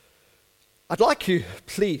I'd like you,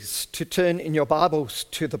 please, to turn in your Bibles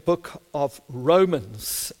to the book of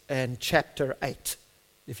Romans and chapter 8.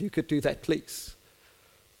 If you could do that, please.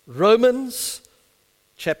 Romans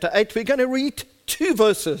chapter 8. We're going to read 2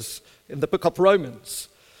 verses in the book of Romans.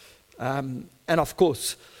 And of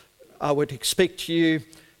course, I would expect you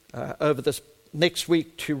over this next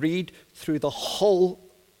week to read through the whole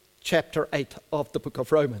chapter 8 of the book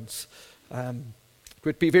of Romans. It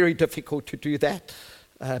would be very difficult to do that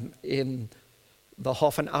in the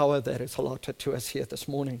half an hour that is allotted to us here this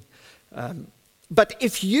morning. But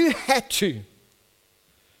if you had to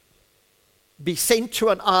be sent to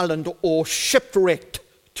an island or shipwrecked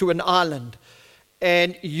to an island,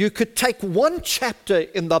 and you could take one chapter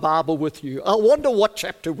in the Bible with you, I wonder what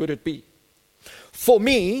chapter would it be? For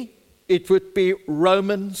me, it would be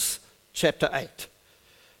Romans chapter 8.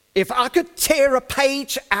 If I could tear a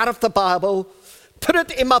page out of the Bible, put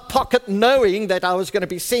it in my pocket knowing that I was going to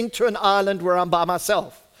be sent to an island where I'm by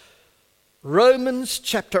myself, Romans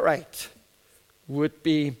chapter 8 would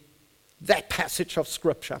be that passage of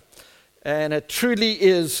Scripture. And it truly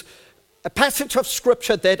is a passage of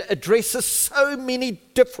Scripture that addresses so many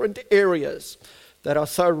different areas that are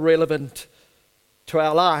so relevant to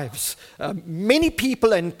our lives. Many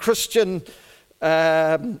people and Christian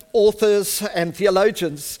authors and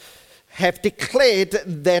theologians have declared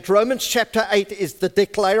that Romans chapter 8 is the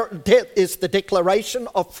declaration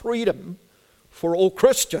of freedom for all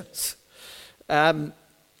Christians. And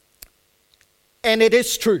it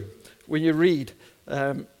is true when you read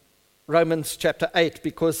Romans chapter 8,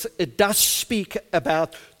 because it does speak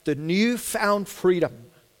about the newfound freedom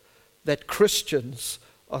that Christians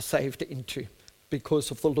are saved into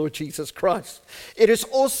because of the Lord Jesus Christ. It is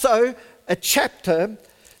also a chapter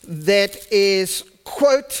that is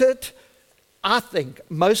quoted, I think,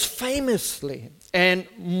 most famously and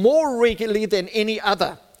more regularly than any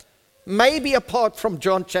other, maybe apart from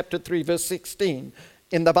John chapter 3, verse 16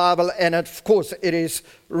 in the Bible. And of course, it is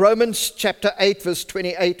Romans chapter 8, verse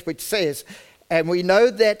 28, which says, "And we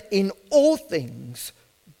know that in all things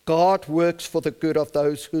God works for the good of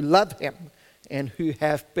those who love him and who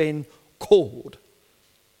have been called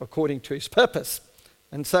according to his purpose."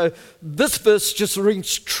 And so this verse just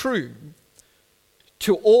rings true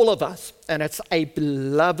to all of us, and it's a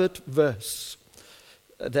beloved verse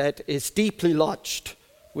that is deeply lodged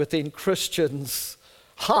within Christians'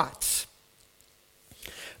 hearts.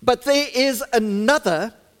 But there is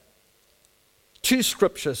another 2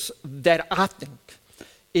 scriptures that I think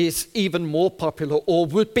is even more popular, or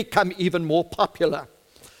would become even more popular,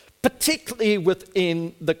 particularly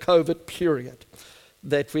within the COVID period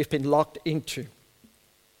that we've been locked into.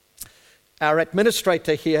 Our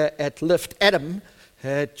administrator here at Lift, Adam,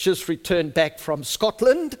 had just returned back from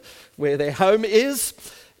Scotland, where their home is,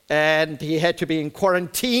 and he had to be in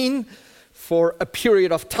quarantine for a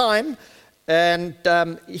period of time, and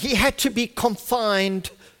he had to be confined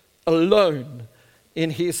alone in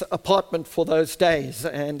his apartment for those days.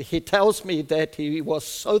 And he tells me that he was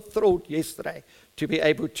so thrilled yesterday to be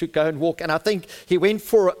able to go and walk, and I think he went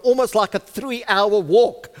for almost like a 3-hour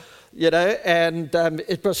walk, and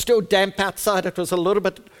it was still damp outside. It was a little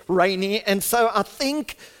bit rainy. And so I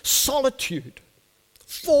think solitude,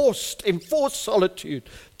 enforced solitude,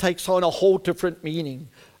 takes on a whole different meaning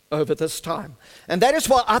over this time. And that is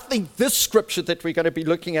why I think this scripture that we're going to be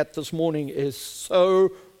looking at this morning is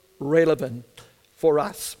so relevant for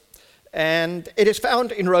us. And it is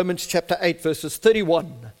found in Romans chapter 8, verses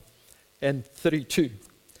 31 and 32.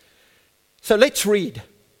 So let's read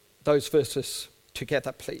those verses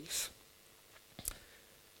together, please.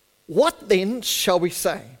 "What then shall we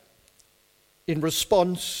say in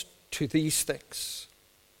response to these things?"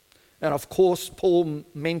 And of course, Paul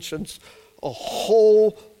mentions a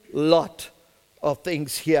whole lot of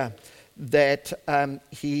things here that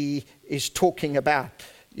he is talking about,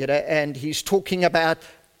 and he's talking about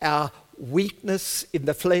our weakness in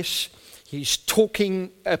the flesh. He's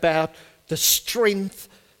talking about the strength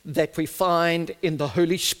that we find in the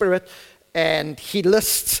Holy Spirit. And he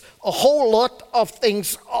lists a whole lot of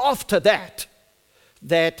things after that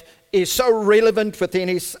that is so relevant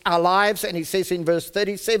within our lives. And he says in verse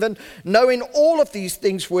 37, "Knowing all of these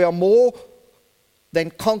things, we are more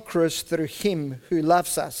than conquerors through him who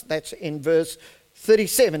loves us." That's in verse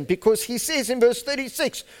 37. Because he says in verse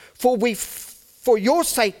 36, For your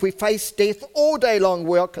sake we face death all day long.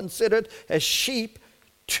 We are considered as sheep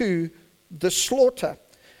to the slaughter."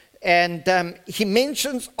 And he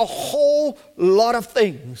mentions a whole lot of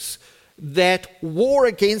things that war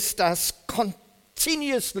against us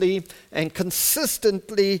continuously and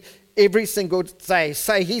consistently every single day.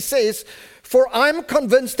 So he says, for I'm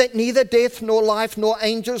convinced that neither death, nor life, nor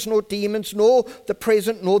angels, nor demons, nor the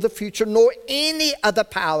present, nor the future, nor any other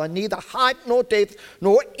power, neither height nor depth,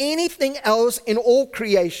 nor anything else in all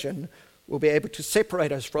creation will be able to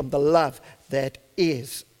separate us from the love of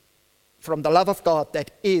God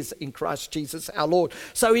that is in Christ Jesus our Lord.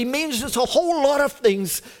 So he mentions a whole lot of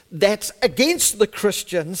things that's against the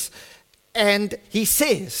Christians, and he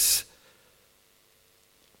says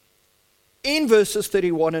in verses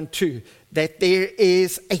 31 and 2 that there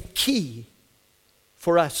is a key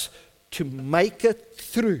for us to make it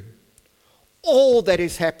through all that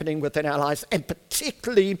is happening within our lives, and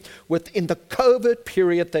particularly within the COVID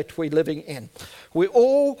period that we're living in. We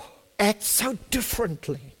all act so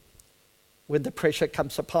differently when the pressure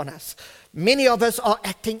comes upon us. Many of us are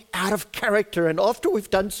acting out of character, and after we've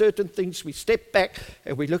done certain things, we step back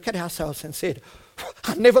and we look at ourselves and said,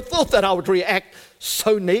 I never thought that I would react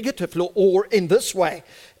so negatively or in this way.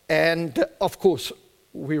 And of course,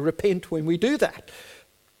 we repent when we do that.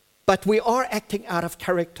 But we are acting out of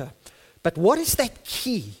character. But what is that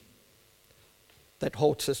key that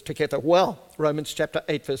holds us together? Well, Romans chapter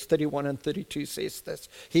 8, verse 31 and 32 says this.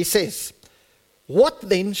 He says, what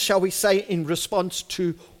then shall we say in response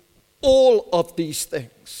to all of these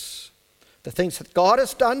things? The things that God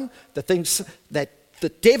has done, the things that the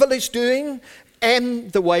devil is doing,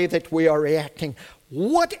 and the way that we are reacting.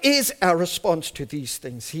 What is our response to these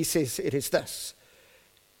things? He says it is this.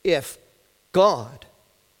 If God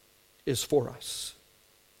is for us,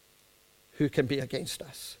 who can be against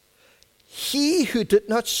us? He who did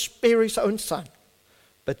not spare his own son,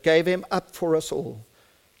 but gave him up for us all,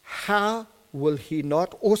 how will he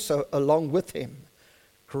not also, along with him,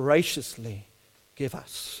 graciously give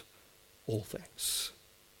us all things?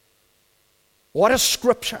 What a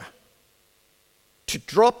scripture to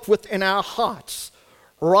drop within our hearts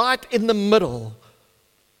right in the middle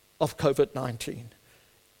of COVID-19.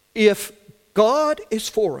 If God is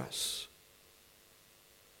for us,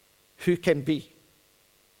 who can be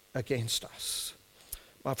against us?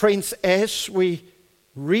 My friends, as we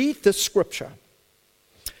read this scripture,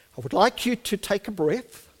 I would like you to take a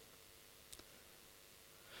breath,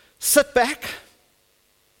 sit back,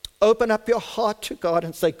 open up your heart to God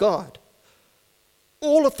and say, God,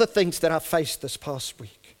 all of the things that I faced this past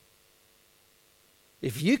week,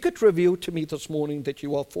 if you could reveal to me this morning that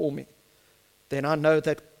you are for me, then I know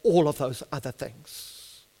that all of those other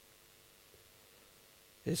things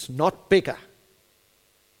is not bigger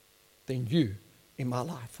than you in my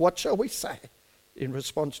life. What shall we say in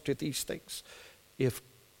response to these things? If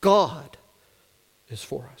God is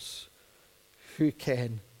for us, who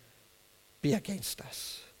can be against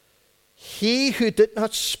us? He who did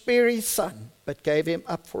not spare his son, but gave him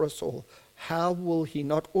up for us all, how will he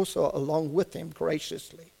not also, along with him,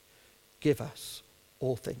 graciously give us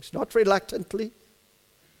all things? Not reluctantly,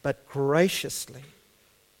 but graciously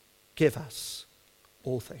give us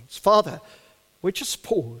all things. Father, we just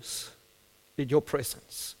pause in your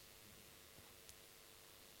presence.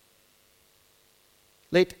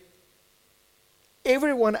 Let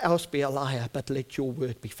everyone else be a liar, but let your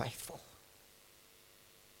word be faithful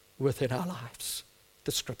within our lives,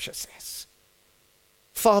 the scripture says.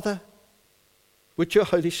 Father, with your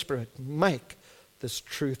Holy Spirit, make this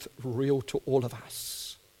truth real to all of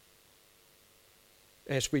us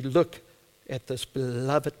as we look at this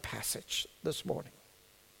beloved passage this morning.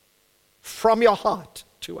 From your heart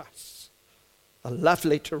to us, a love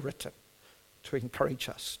letter written to encourage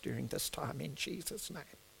us during this time, in Jesus' name.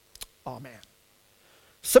 Amen.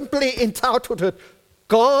 Simply entitled it,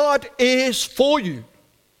 God is for you.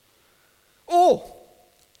 Oh,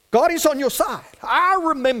 God is on your side. I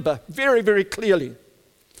remember very, very clearly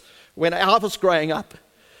when I was growing up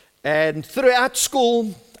and throughout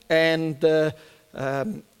school and the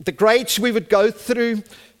grades we would go through,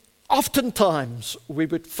 oftentimes we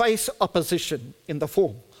would face opposition in the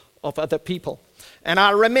form of other people. And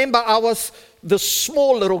I remember I was the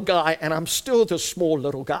small little guy, and I'm still the small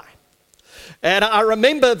little guy. And I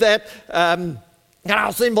remember that and I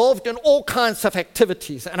was involved in all kinds of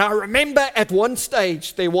activities. And I remember at one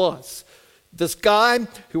stage there was this guy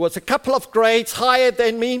who was a couple of grades higher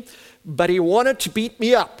than me, but he wanted to beat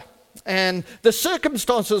me up. And the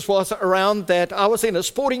circumstances was around that I was in a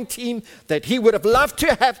sporting team that he would have loved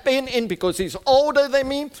to have been in because he's older than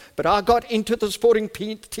me, but I got into the sporting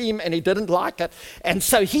team and he didn't like it. And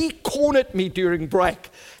so he cornered me during break.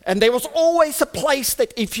 And there was always a place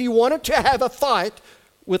that if you wanted to have a fight,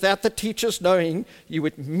 without the teachers knowing, you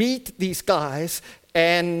would meet these guys,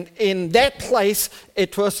 and in that place,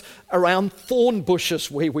 it was around thorn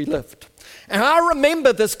bushes where we lived. And I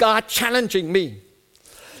remember this guy challenging me.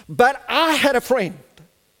 But I had a friend.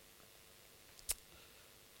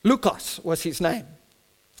 Lucas was his name.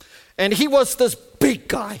 And he was this big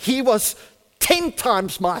guy. He was 10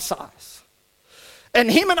 times my size. And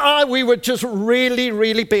him and I, we were just really,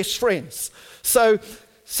 really best friends. So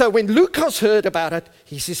when Lucas heard about it,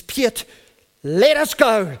 he says, Piet, let us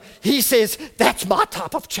go. He says, that's my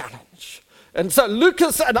type of challenge. And so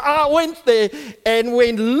Lucas and I went there. And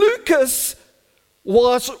when Lucas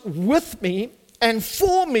was with me and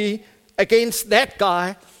for me against that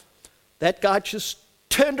guy just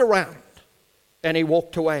turned around and he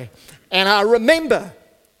walked away. And I remember,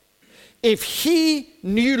 if he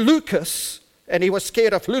knew Lucas and he was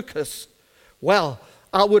scared of Lucas, well,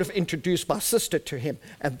 I would have introduced my sister to him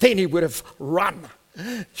and then he would have run.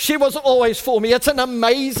 She was always for me. It's an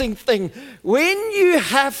amazing thing. When you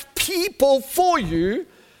have people for you,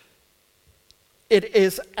 it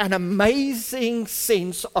is an amazing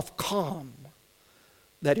sense of calm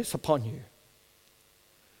that is upon you.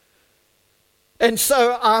 And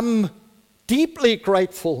so I'm deeply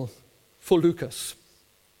grateful for Lucas.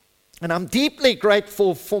 And I'm deeply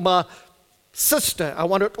grateful for my sister. I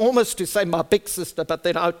wanted almost to say my big sister, but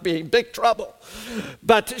then I'd be in big trouble.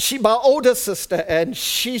 But she's my older sister, and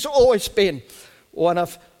she's always been one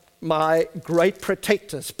of my great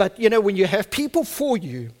protectors. But you know, when you have people for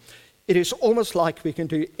you, it is almost like we can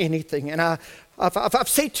do anything. And I've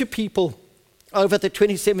said to people over the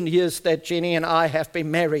 27 years that Jenny and I have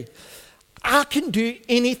been married, I can do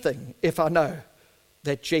anything if I know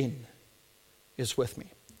that Jen is with me.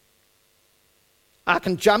 I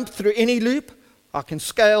can jump through any loop. I can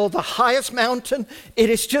scale the highest mountain. It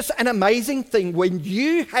is just an amazing thing when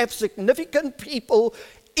you have significant people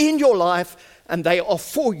in your life and they are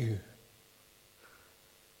for you.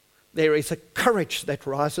 There is a courage that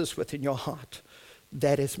rises within your heart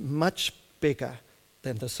that is much bigger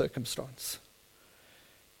than the circumstance.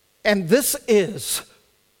 And this is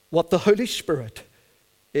what the Holy Spirit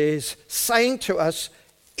is saying to us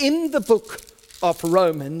in the book of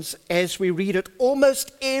Romans as we read it.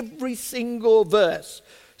 Almost every single verse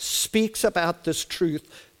speaks about this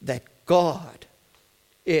truth that God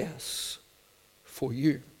is for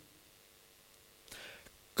you.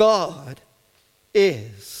 God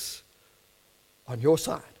is on your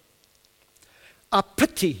side. I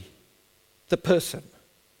pity the person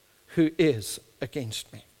who is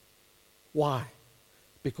against me. Why?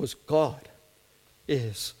 Because God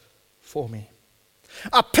is for me.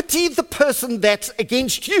 I pity the person that's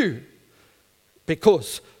against you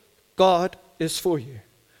because God is for you.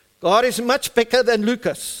 God is much bigger than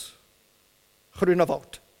Lucas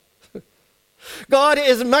Groenewald. God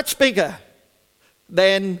is much bigger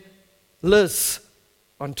than Liz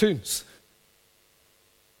on Toons.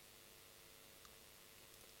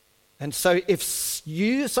 And so if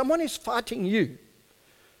someone is fighting you,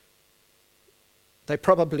 they're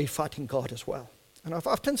probably fighting God as well. And I've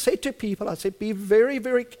often said to people, I said, be very,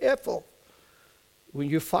 very careful when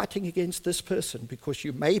you're fighting against this person because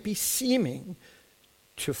you may be seeming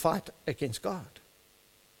to fight against God.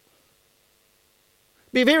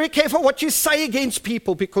 Be very careful what you say against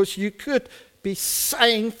people because you could be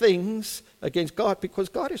saying things against God because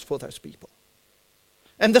God is for those people.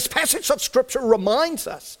 And this passage of Scripture reminds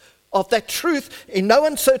us of that truth in no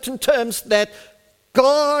uncertain terms that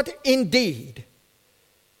God indeed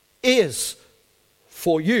is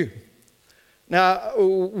for you. Now,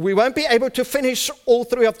 we won't be able to finish all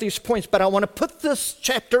three of these points, but I want to put this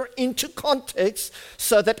chapter into context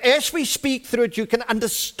so that as we speak through it, you can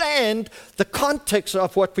understand the context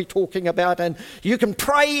of what we're talking about, and you can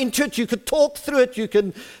pray into it, you can talk through it, you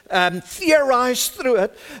can theorize through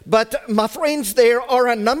it. But my friends, there are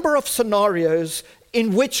a number of scenarios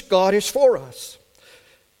in which God is for us.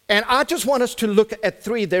 And I just want us to look at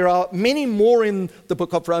three. There are many more in the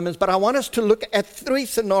book of Romans, but I want us to look at three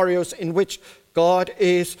scenarios in which God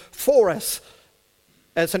is for us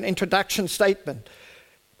as an introduction statement.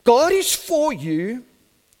 God is for you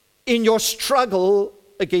in your struggle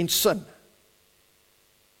against sin.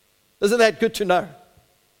 Isn't that good to know?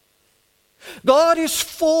 God is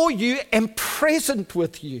for you and present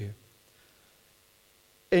with you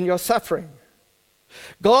in your suffering.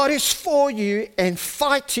 God is for you and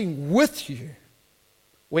fighting with you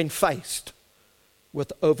when faced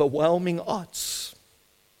with overwhelming odds.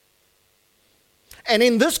 And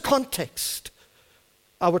in this context,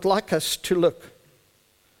 I would like us to look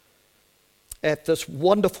at this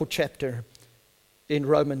wonderful chapter in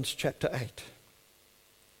Romans chapter 8.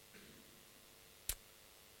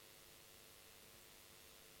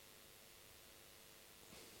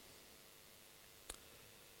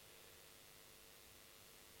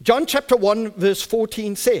 John chapter 1 verse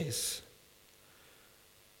 14 says,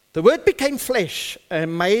 The Word became flesh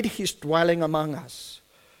and made his dwelling among us.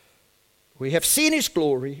 We have seen his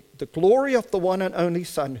glory, the glory of the one and only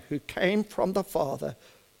Son who came from the Father,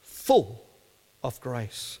 full of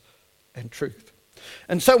grace and truth.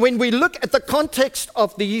 And so when we look at the context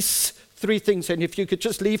of these three things, and if you could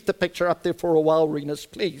just leave the picture up there for a while, Renus,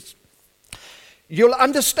 please, you'll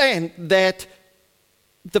understand that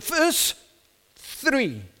the first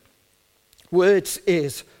three words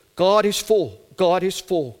is God is for, God is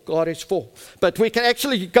for, God is for. But we can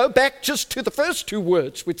actually go back just to the first two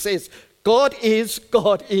words, which says God is,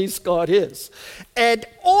 God is, God is. And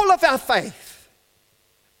all of our faith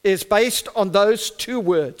is based on those two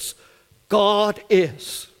words, God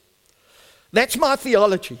is. That's my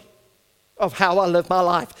theology of how I live my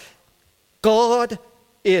life. God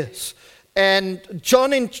is. And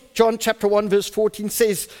John in John chapter 1 verse 14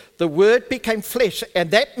 says, the Word became flesh, and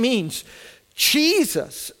that means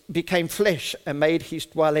Jesus became flesh and made his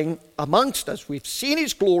dwelling amongst us. We've seen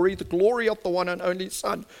his glory, the glory of the one and only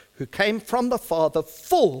Son, who came from the Father,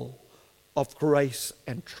 full of grace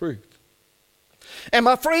and truth. And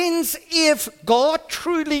my friends, if God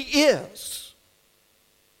truly is,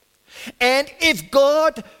 and if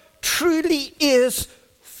God truly is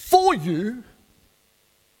for you,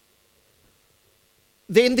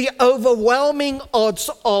 then the overwhelming odds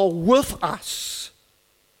are with us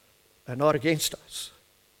and not against us.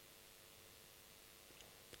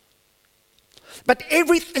 But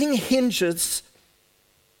everything hinges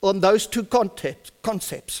on those two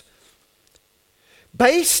concepts.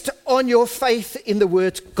 Based on your faith in the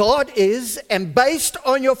words God is, and based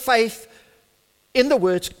on your faith in the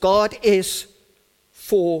words God is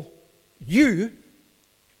for you,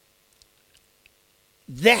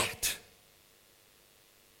 that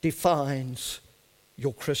defines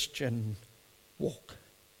your Christian walk.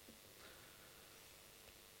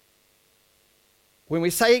 When we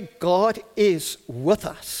say God is with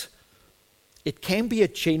us, it can be a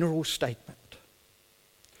general statement.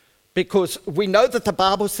 Because we know that the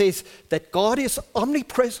Bible says that God is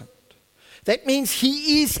omnipresent. That means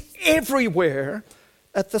he is everywhere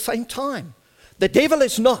at the same time. The devil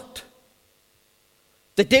is not.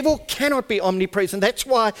 The devil cannot be omnipresent. That's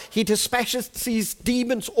why he dispatches these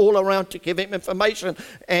demons all around to give him information,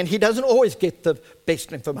 and he doesn't always get the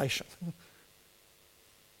best information.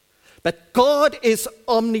 But God is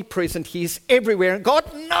omnipresent. He is everywhere, and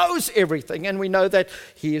God knows everything, and we know that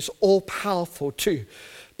he is all-powerful too.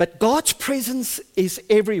 But God's presence is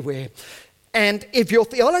everywhere. And if your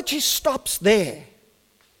theology stops there,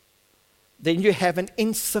 then you have an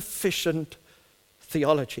insufficient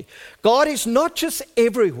theology. God is not just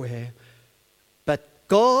everywhere, but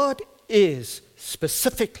God is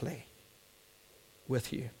specifically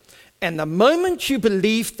with you. And the moment you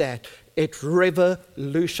believe that, it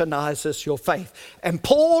revolutionizes your faith. And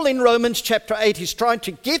Paul in Romans chapter 8 is trying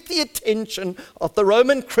to get the attention of the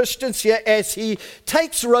Roman Christians here as he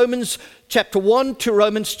takes Romans chapter 1 to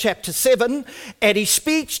Romans chapter 7, and he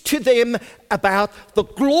speaks to them about the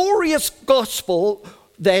glorious gospel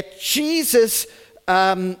that Jesus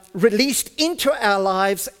released into our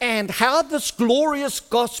lives, and how this glorious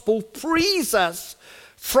gospel frees us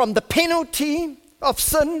from the penalty of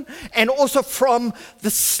sin and also from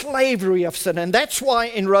the slavery of sin. And that's why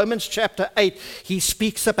in Romans chapter 8 he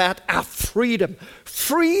speaks about our freedom.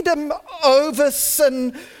 Freedom over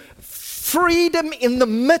sin, freedom in the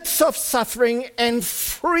midst of suffering, and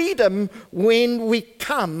freedom when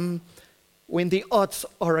the odds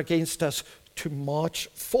are against us, to march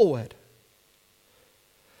forward.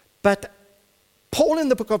 But Paul in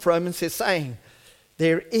the book of Romans is saying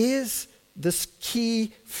there is this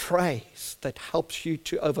key phrase that helps you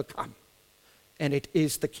to overcome. And it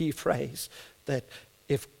is the key phrase that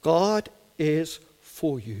if God is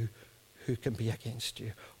for you, who can be against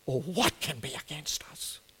you? Or what can be against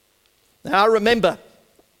us? Now remember,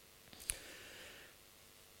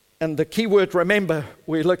 and the key word remember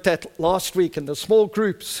we looked at last week in the small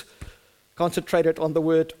groups, concentrated on the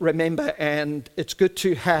word remember, and it's good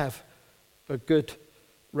to have a good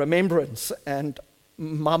remembrance. And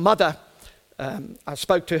my mother, I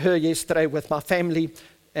spoke to her yesterday with my family,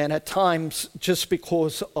 and at times, just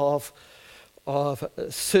because of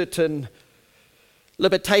certain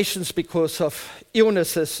limitations, because of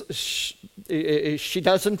illnesses, she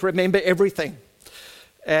doesn't remember everything.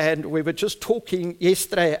 And we were just talking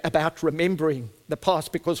yesterday about remembering the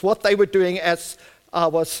past, because what they were doing as I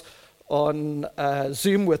was on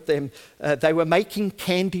Zoom with them, they were making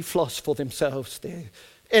candy floss for themselves there.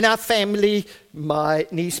 In our family, my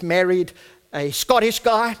niece married a Scottish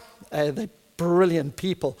guy. They're brilliant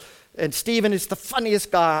people. And Stephen is the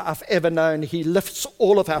funniest guy I've ever known. He lifts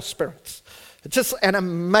all of our spirits. Just an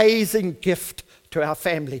amazing gift to our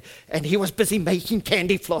family. And he was busy making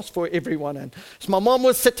candy floss for everyone. And so my mom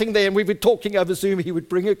was sitting there and we were talking over Zoom. He would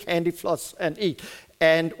bring her candy floss and eat.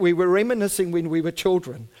 And we were reminiscing when we were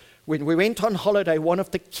children. When we went on holiday, one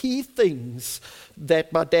of the key things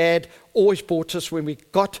that my dad always bought us when we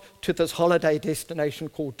got to this holiday destination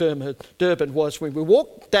called Durban was when we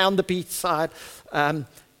walked down the beach side,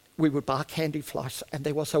 we would buy candy floss. And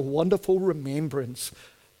there was a wonderful remembrance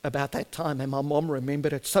about that time, and my mom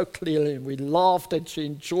remembered it so clearly, and we laughed and she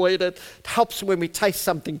enjoyed it. It helps when we taste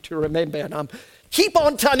something to remember, and keep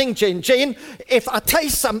on telling Jen, if I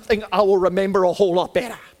taste something, I will remember a whole lot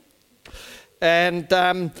better.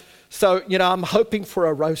 And so, I'm hoping for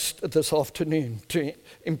a roast this afternoon to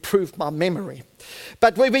improve my memory.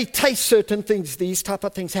 But when we taste certain things, these type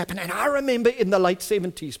of things happen. And I remember in the late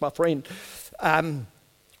 70s, my friend,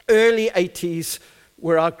 early 80s,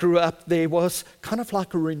 where I grew up, there was kind of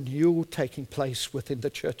like a renewal taking place within the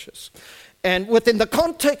churches. And within the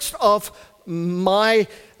context of my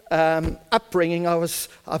upbringing,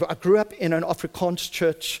 I grew up in an Afrikaans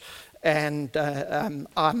church, and I'm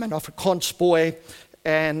an Afrikaans boy,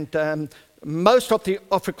 and most of the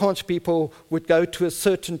Afrikaans people would go to a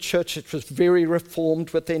certain church. It was very reformed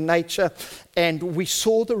within nature, and we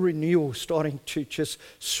saw the renewal starting to just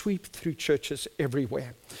sweep through churches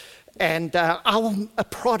everywhere. And I'm a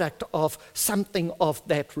product of something of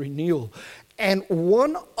that renewal. And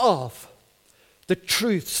one of the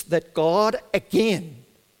truths that God, again,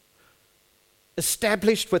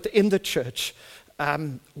 established within the church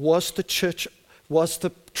was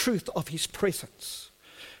the truth of his presence.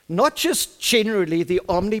 Not just generally the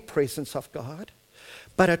omnipresence of God,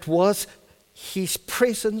 but it was his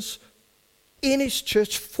presence in his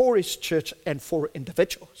church, and for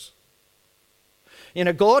individuals.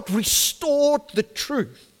 God restored the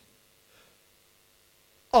truth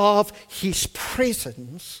of his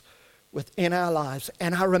presence within our lives.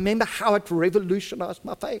 And I remember how it revolutionized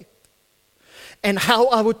my faith. And how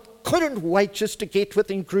I couldn't wait just to get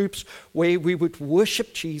within groups where we would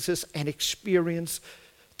worship Jesus and experience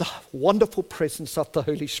the wonderful presence of the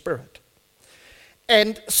Holy Spirit.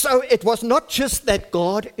 And so it was not just that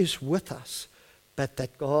God is with us, but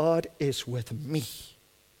that God is with me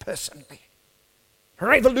personally.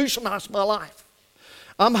 Revolutionized my life.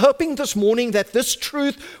 I'm hoping this morning that this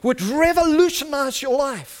truth would revolutionize your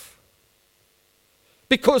life.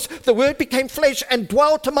 Because the Word became flesh and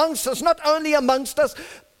dwelt amongst us, not only amongst us,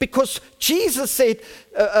 because Jesus said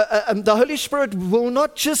the Holy Spirit will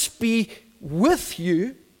not just be with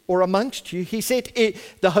you or amongst you. He said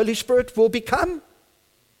the Holy Spirit will become,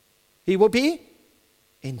 he will be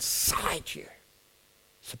inside you.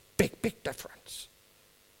 It's a big, big difference.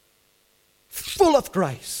 Full of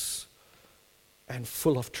grace and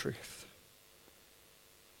full of truth.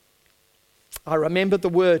 I remember the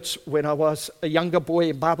words when I was a younger boy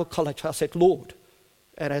in Bible college. I said, Lord,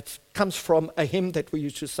 and it comes from a hymn that we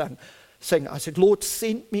used to sing. I said, Lord,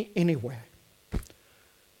 send me anywhere.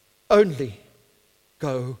 Only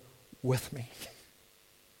go with me.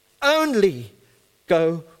 Only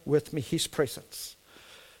go with me, his presence.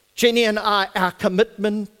 Jenny and I, our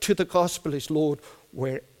commitment to the gospel is, Lord,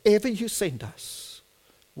 wherever you send us,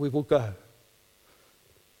 we will go.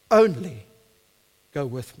 Only go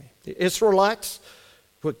with me. The Israelites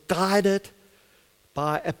were guided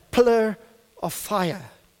by a pillar of fire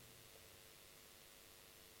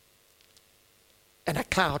and a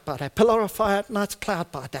cloud by day. Pillar of fire at night,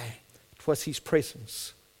 cloud by day. It was his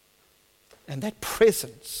presence. And that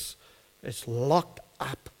presence is locked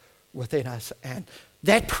up within us. And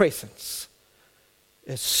that presence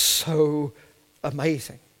is so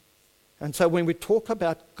amazing. And so when we talk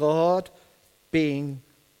about God being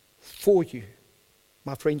for you,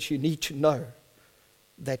 my friends, you need to know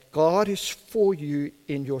that God is for you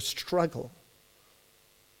in your struggle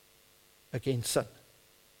against sin.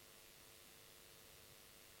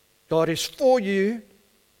 God is for you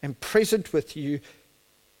and present with you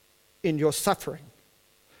in your suffering.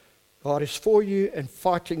 God is for you and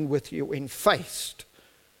fighting with you when faced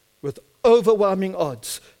with overwhelming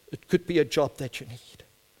odds. It could be a job that you need.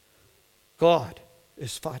 God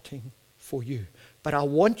is fighting for you. But I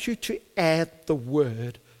want you to add the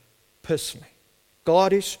word personally.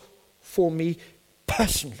 God is for me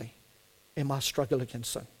personally in my struggle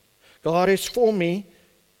against sin. God is for me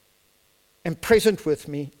and present with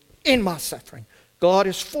me in my suffering. God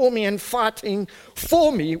is for me and fighting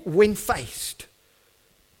for me when faced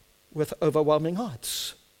with overwhelming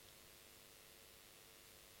odds.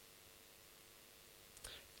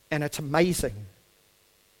 And it's amazing.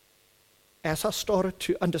 As I started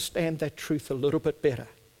to understand that truth a little bit better,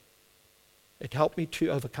 it helped me to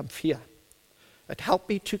overcome fear. It helped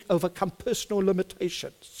me to overcome personal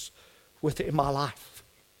limitations within my life.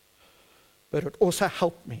 But it also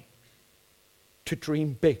helped me to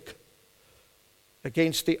dream big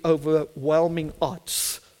against the overwhelming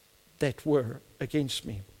odds that were against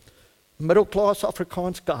me. Middle-class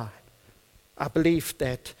Afrikaans guy, I believed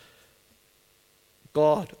that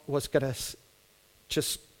God was going to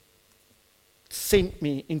just send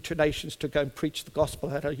me into nations to go and preach the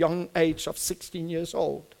gospel at a young age of 16 years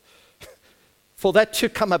old. For that to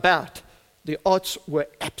come about, the odds were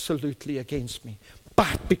absolutely against me.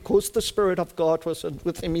 But because the Spirit of God was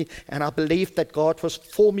within me, and I believed that God was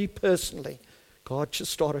for me personally, God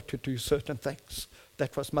just started to do certain things.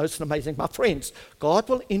 That was most amazing. My friends, God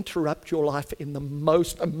will interrupt your life in the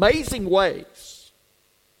most amazing ways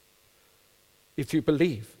if you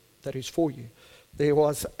believe that He's for you. There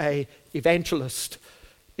was an evangelist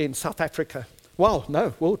in South Africa. Well,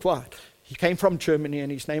 no, worldwide. He came from Germany,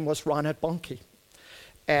 and his name was Reinhard Bonnke.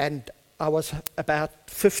 And I was about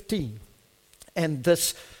 15. And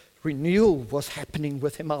this renewal was happening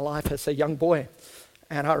within my life as a young boy.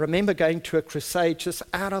 And I remember going to a crusade just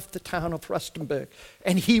out of the town of Rustenburg.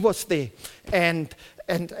 And he was there. And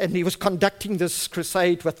he was conducting this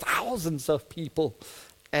crusade with thousands of people.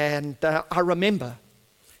 And I remember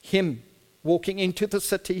him walking into the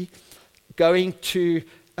city, going to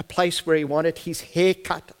a place where he wanted his hair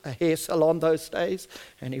cut, a hair salon those days.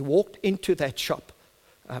 And he walked into that shop.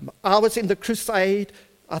 I was in the crusade,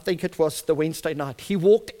 I think it was the Wednesday night. He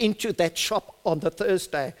walked into that shop on the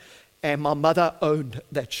Thursday. And my mother owned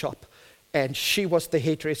that shop. And she was the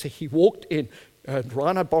hairdresser. He walked in, and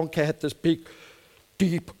Reinhard Bonnke had this big,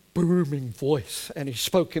 deep, booming voice. And he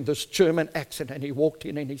spoke in this German accent. And he walked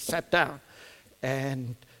in and he sat down.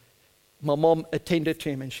 And my mom attended to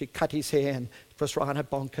him, and she cut his hair. And it was Reinhard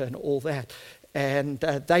Bonnke and all that. And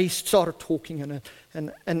they started talking, and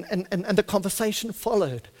the conversation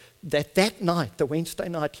followed. That night, the Wednesday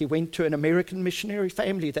night, he went to an American missionary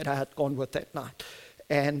family that I had gone with that night.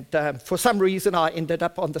 And for some reason, I ended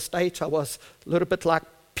up on the stage. I was a little bit like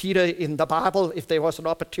Peter in the Bible. If there was an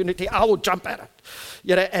opportunity, I would jump at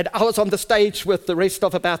it. And I was on the stage with the rest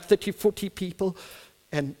of about 30, 40 people.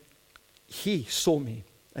 And he saw me,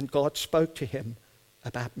 and God spoke to him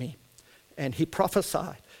about me. And he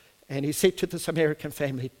prophesied. And he said to this American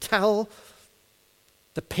family, tell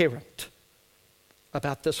the parent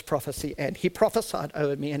about this prophecy. And he prophesied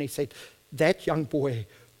over me, and he said, that young boy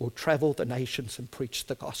will travel the nations and preach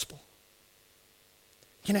the gospel.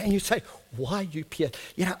 And you say, why you, Pierre?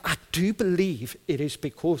 I do believe it is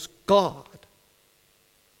because God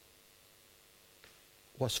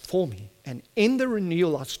was for me. And in the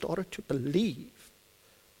renewal, I started to believe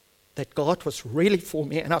that God was really for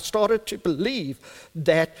me. And I started to believe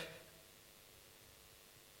that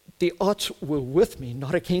the odds were with me,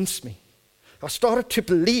 not against me. I started to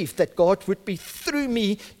believe that God would be through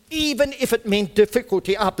me, even if it meant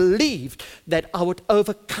difficulty. I believed that I would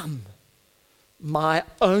overcome my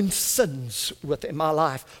own sins within my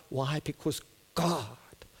life. Why? Because God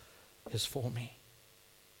is for me.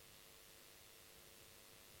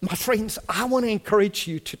 My friends, I want to encourage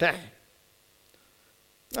you today.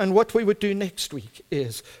 And what we would do next week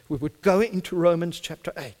is we would go into Romans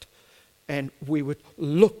chapter 8, and we would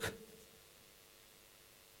look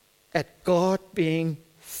at God being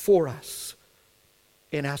for us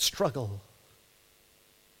in our struggle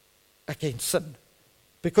against sin.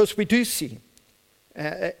 Because we do see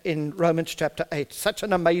in Romans chapter 8, such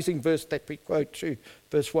an amazing verse that we quote to,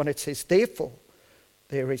 verse 1, it says, therefore,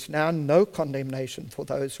 there is now no condemnation for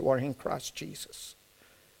those who are in Christ Jesus.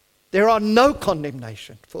 There are no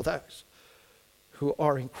condemnation for those who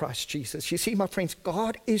are in Christ Jesus. You see, my friends,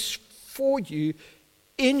 God is for you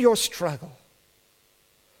in your struggle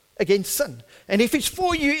against sin. And if He's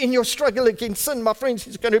for you in your struggle against sin, my friends,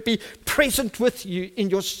 He's going to be present with you in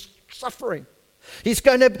your suffering. He's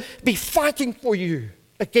going to be fighting for you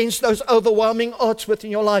against those overwhelming odds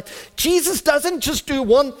within your life. Jesus doesn't just do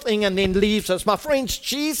one thing and then leaves us. My friends,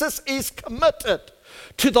 Jesus is committed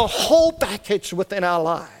to the whole package within our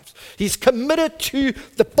lives. He's committed to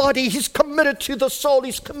the body. He's committed to the soul.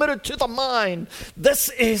 He's committed to the mind. This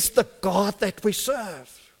is the God that we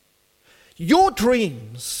serve. Your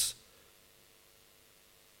dreams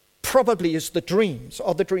probably are the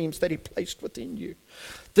dreams that He placed within you.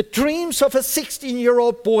 The dreams of a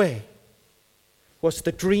 16-year-old boy was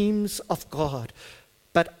the dreams of God.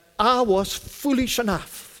 But I was foolish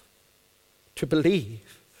enough to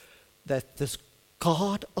believe that this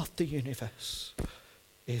God of the universe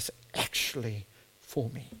is actually for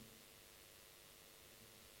me.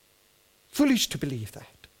 Foolish to believe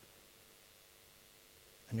that.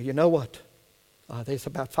 And you know what? There's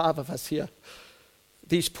about 5 of us here.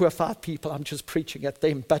 these poor 5 people, I'm just preaching at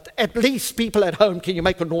them, but at least people at home, can you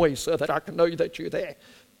make a noise so that I can know that you're there?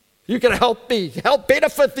 You can help me, help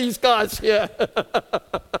benefit these guys here.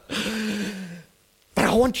 But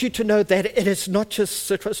I want you to know that it was not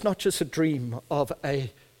just a dream of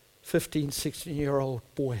a 15, 16-year-old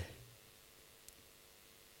boy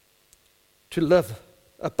to live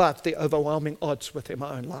above the overwhelming odds within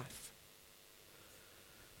my own life.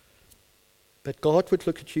 But God would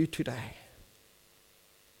look at you today,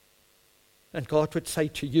 and God would say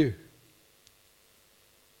to you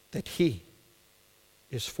that He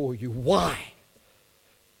is for you. Why?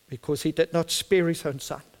 Because He did not spare His own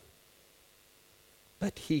Son,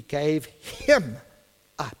 but He gave Him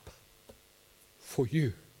up for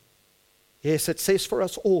you. Yes, it says for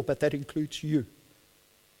us all, but that includes you.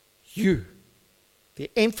 You.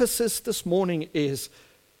 The emphasis this morning is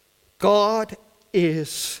God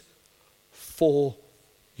is for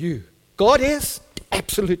you. God is?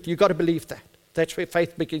 Absolutely. You've got to believe that. That's where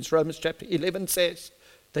faith begins. Romans chapter 11 says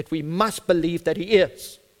that we must believe that He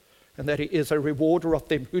is, and that He is a rewarder of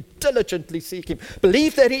them who diligently seek Him.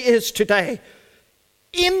 Believe that He is today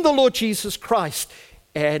in the Lord Jesus Christ,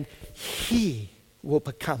 and He will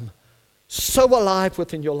become so alive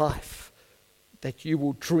within your life that you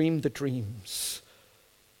will dream the dreams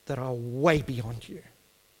that are way beyond you.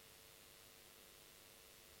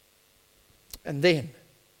 And then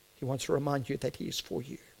He wants to remind you that He is for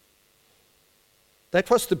you. That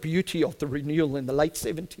was the beauty of the renewal in the late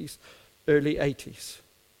 70s, early 80s.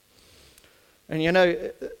 And you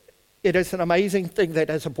know, it is an amazing thing that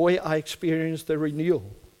as a boy I experienced the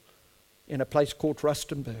renewal in a place called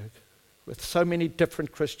Rustenburg with so many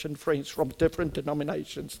different Christian friends from different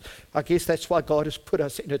denominations. I guess that's why God has put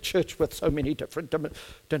us in a church with so many different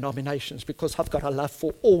denominations, because I've got a love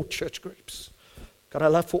for all church groups. Got a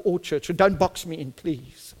love for all churches. Don't box me in,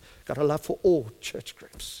 please. Got a love for all church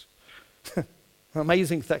groups.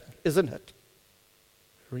 Amazing thing, isn't it?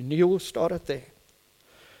 Renewal started there.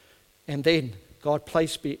 And then God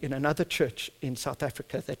placed me in another church in South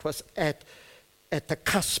Africa that was at the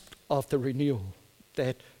cusp of the renewal,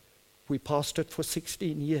 that we pastored for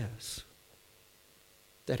 16 years,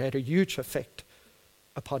 that had a huge effect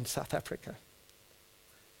upon South Africa.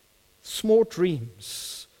 Small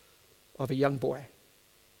dreams of a young boy.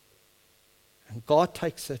 And God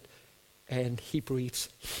takes it and He breathes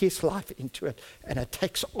His life into it, and it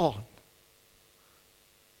takes on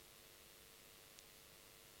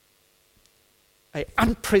an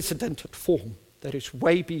unprecedented form that is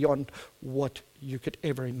way beyond what you could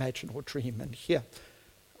ever imagine or dream. And here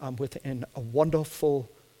I'm within a wonderful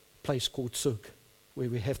place called Zug, where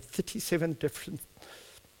we have 38 different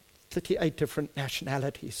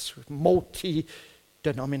nationalities,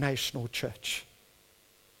 multi-denominational church.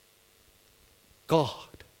 God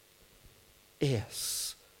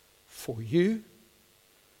is for you,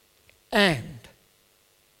 and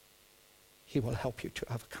He will help you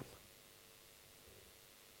to overcome.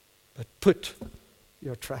 But put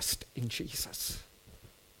your trust in Jesus.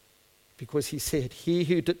 Because He said, He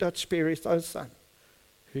who did not spare His own Son,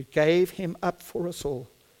 who gave Him up for us all,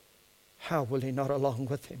 how will He not along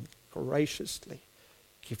with Him graciously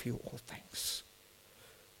give you all things?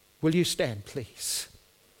 Will you stand, please?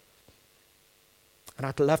 And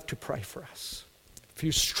I'd love to pray for us. If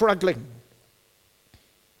you're struggling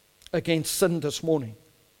against sin this morning,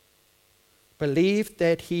 believe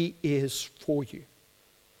that He is for you.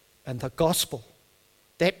 And the gospel,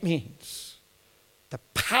 that means the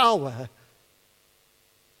power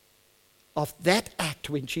of that act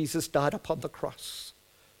when Jesus died upon the cross.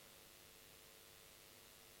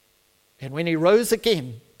 And when He rose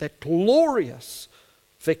again, that glorious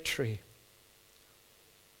victory,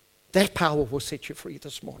 that power will set you free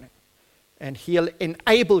this morning. And He'll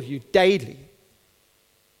enable you daily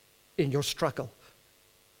in your struggle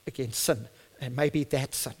against sin. And maybe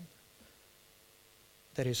that sin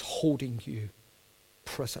that is holding you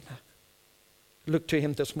prisoner. Look to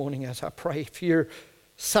Him this morning as I pray. If you're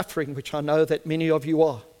suffering, which I know that many of you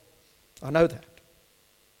are, I know that.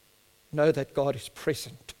 Know that God is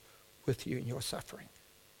present with you in your suffering.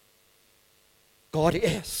 God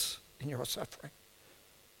is in your suffering.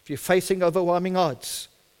 If you're facing overwhelming odds,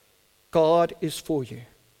 God is for you.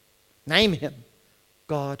 Name Him.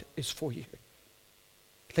 God is for you.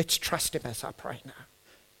 Let's trust Him as I pray now,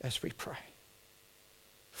 as we pray.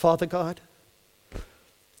 Father God,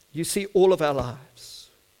 You see all of our lives.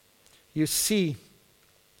 You see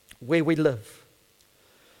where we live.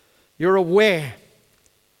 You're aware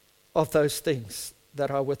of those things that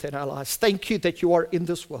are within our lives. Thank You that You are in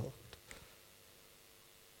this world.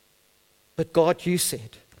 But God, You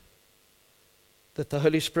said that the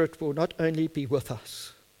Holy Spirit will not only be with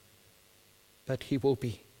us, but He will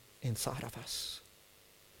be inside of us.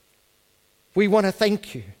 We want to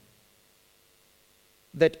thank you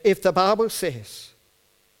that if the Bible says,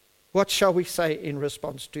 what shall we say in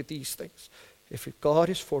response to these things? If God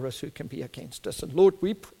is for us, who can be against us? And Lord,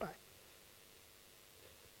 we pray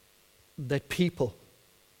that people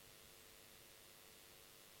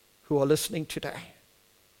who are listening today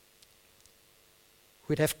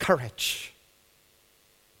would have courage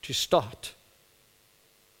to start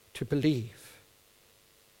to believe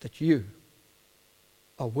that you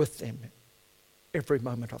are with them every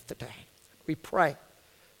moment of the day. We pray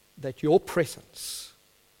that your presence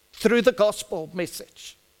through the gospel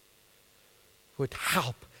message would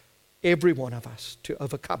help every one of us to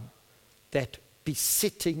overcome that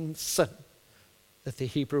besetting sin that the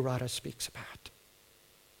Hebrew writer speaks about.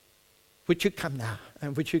 Would you come now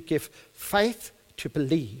and would you give faith to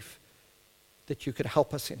believe that you could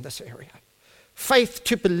help us in this area? Faith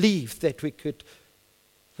to believe that we could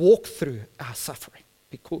walk through our suffering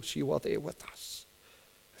because you are there with us.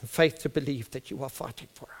 And faith to believe that you are fighting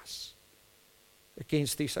for us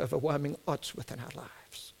against these overwhelming odds within our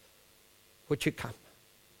lives. Would you come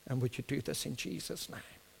and would you do this in Jesus' name?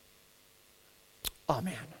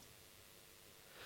 Amen.